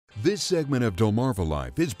This segment of Delmarva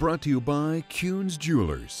Life is brought to you by Kuhn's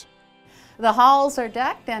Jewelers. The halls are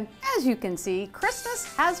decked, and as you can see, Christmas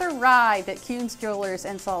has arrived at Kuhn's Jewelers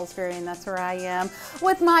in Salisbury, and that's where I am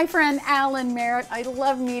with my friend Alan Merritt. I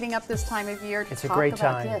love meeting up this time of year to It's talk a great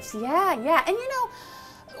about time. gifts. Yeah. And you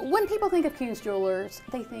know, when people think of Kuhn's Jewelers,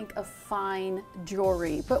 they think of fine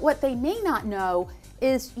jewelry. But what they may not know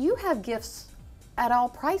is you have gifts at all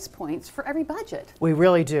price points for every budget. We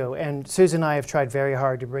really do, and Susan and I have tried very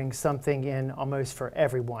hard to bring something in almost for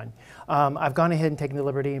everyone. I've gone ahead and taken the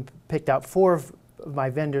liberty and picked out 4 of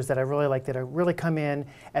my vendors that I really like, that really come in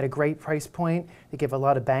at a great price point. They give a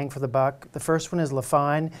lot of bang for the buck. The first one is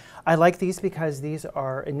LaFine. I like these because these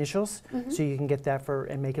are initials, so you can get that for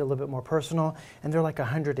and make it a little bit more personal, and they're like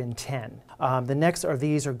 110. The next are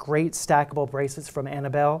these are great stackable bracelets from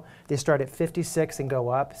Annabelle. They start at 56 and go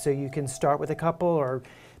up, so you can start with a couple or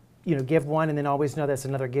give one and then always know that's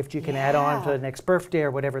another gift you can add on for the next birthday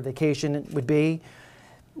or whatever the occasion it would be.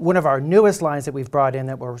 One of our newest lines that we've brought in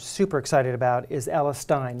that we're super excited about is Ella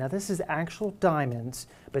Stein. Now this is actual diamonds,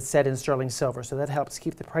 but set in sterling silver, so that helps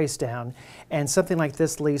keep the price down. And something like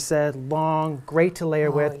this, Lisa, long, great to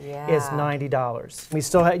layer with, is $90. We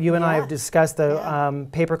still have, you and I have discussed the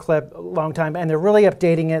paperclip a long time, and they're really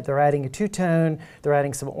updating it. They're adding a two-tone, they're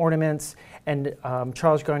adding some ornaments, and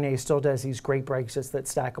Charles Garnier still does these great bracelets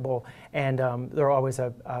that's stackable, and they're always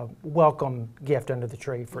a welcome gift under the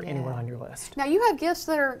tree for anyone on your list. Now you have gifts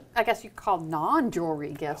that are, I guess you call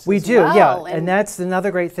non-jewelry gifts. We as do, well, and that's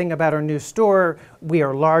another great thing about our new store. We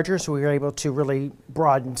are larger, so we are able to really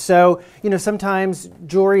broaden. So, sometimes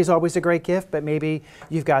jewelry is always a great gift, but maybe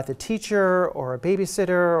you've got the teacher or a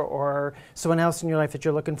babysitter or someone else in your life that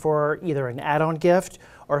you're looking for either an add-on gift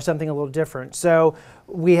or something a little different. So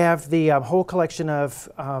we have the whole collection of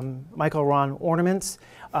Michael Ron ornaments.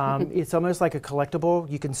 It's almost like a collectible.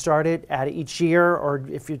 You can start it at each year, or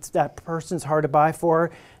if it's that person's hard to buy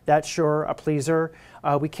for, that's sure a pleaser.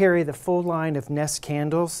 We carry the full line of Nest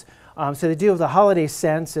candles. So they do have the holiday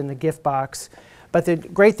scents in the gift box. But the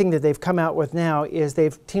great thing that they've come out with now is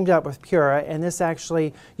they've teamed up with Pura, and this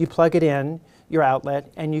actually, you plug it in, your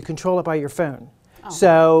outlet, and you control it by your phone.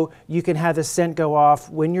 So you can have the scent go off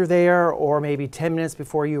when you're there or maybe 10 minutes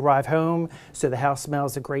before you arrive home, so the house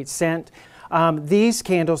smells a great scent. These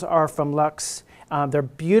candles are from Lux. They're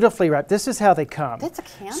beautifully wrapped. This is how they come. That's a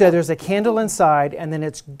candle? So there's a candle inside, and then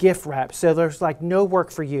it's gift wrapped. So there's like no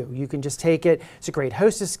work for you. You can just take it. It's a great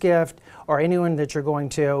hostess gift or anyone that you're going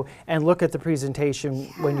to, and look at the presentation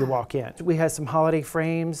when you walk in. We have some holiday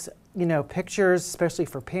frames. Pictures, especially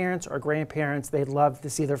for parents or grandparents, they'd love to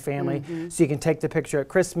see their family. So you can take the picture at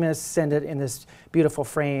Christmas, send it in this beautiful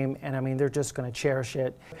frame, and I mean, they're just going to cherish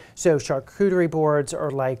it. So charcuterie boards are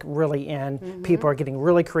like really in. People are getting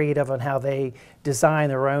really creative on how they design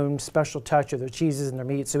their own special touch of their cheeses and their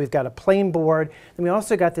meats. So we've got a plain board. Then we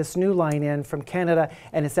also got this new line in from Canada,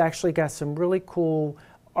 and it's actually got some really cool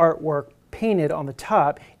artwork painted on the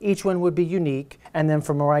top. Each one would be unique. And then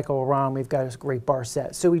from Michael Ron, we've got a great bar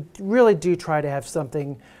set. So we really do try to have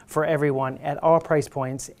something for everyone at all price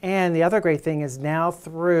points. And the other great thing is now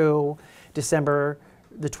through December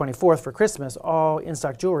the 24th for Christmas, all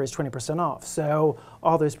in-stock jewelry is 20% off. So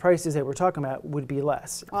all those prices that we're talking about would be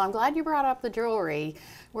less. Well, I'm glad you brought up the jewelry.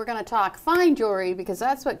 We're going to talk fine jewelry because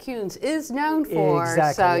that's what Kuhn's is known for.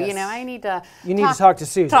 Exactly, so, yes. I need to talk to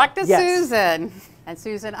Susan. Talk to Susan. And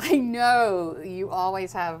Susan, I know you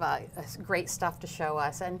always have great stuff to show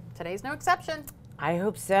us, and today's no exception. I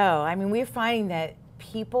hope so. I mean, we're finding that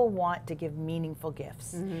people want to give meaningful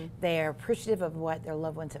gifts. They are appreciative of what their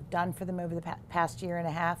loved ones have done for them over the past year and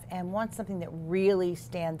a half and want something that really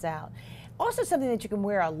stands out. Also something that you can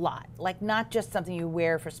wear a lot, like not just something you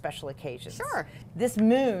wear for special occasions. Sure. This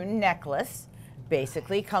moon necklace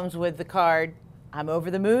basically comes with the card, "I'm over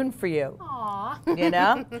the moon for you."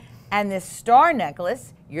 Aww. And this star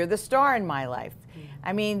necklace, "You're the star in my life."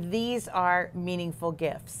 I mean, these are meaningful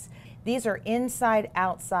gifts. These are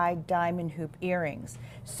inside-outside diamond hoop earrings.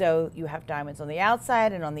 So you have diamonds on the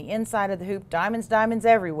outside and on the inside of the hoop, diamonds, diamonds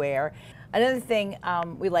everywhere. Another thing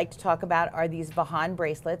we like to talk about are these Vahan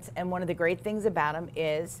bracelets, and one of the great things about them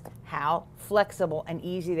is how flexible and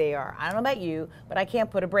easy they are. I don't know about you, but I can't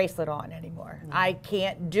put a bracelet on anymore. I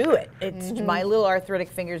can't do it. It's my little arthritic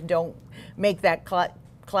fingers don't make that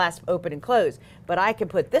clasp open and close, but I can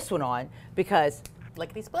put this one on because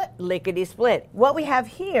Lickety split. Lickety split. What we have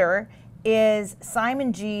here is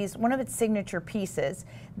Simon G's, one of its signature pieces.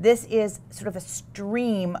 This is sort of a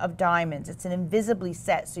stream of diamonds. It's an invisibly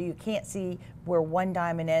set, so you can't see where one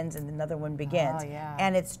diamond ends and another one begins. Oh, yeah.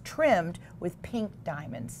 And it's trimmed with pink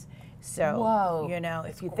diamonds. So, Whoa,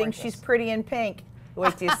 if you gorgeous. think she's pretty in pink,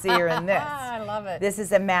 Wait till you see her in this. I love it. This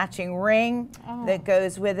is a matching ring that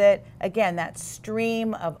goes with it. Again, that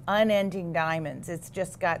stream of unending diamonds. It's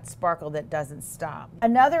just got sparkle that doesn't stop.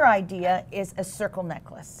 Another idea is a circle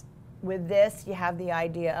necklace. With this, you have the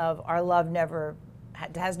idea of our love never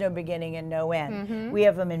has no beginning and no end. We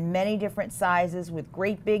have them in many different sizes with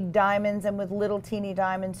great big diamonds and with little teeny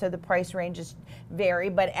diamonds, so the price ranges vary,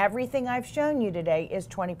 but everything I've shown you today is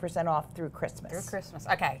 20% off through Christmas. Through Christmas.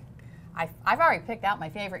 Okay. I've already picked out my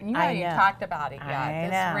favorite, and you haven't even talked about it yet.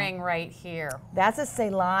 This ring right here. That's a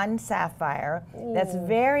Ceylon sapphire. Ooh. That's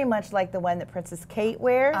very much like the one that Princess Kate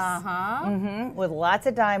wears. With lots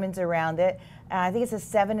of diamonds around it. I think it's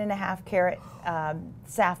a 7.5 carat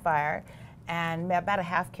sapphire, and about a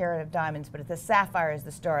 ½ carat of diamonds, but the sapphire is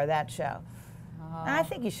the star of that show. And I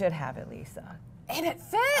think you should have it, Lisa. And it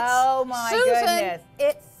fits. Oh my goodness.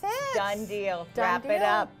 It fits. Done deal. Done wrap it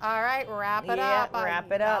up. All right, wrap it up.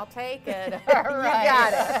 Wrap it up. I'll take it. All right. You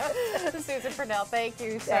got it. Susan Purnell, thank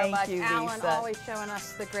you so Thank much. you, Alan, Lisa. always showing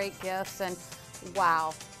us the great gifts, and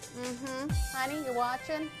wow. Honey, you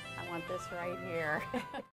watching? I want this right here.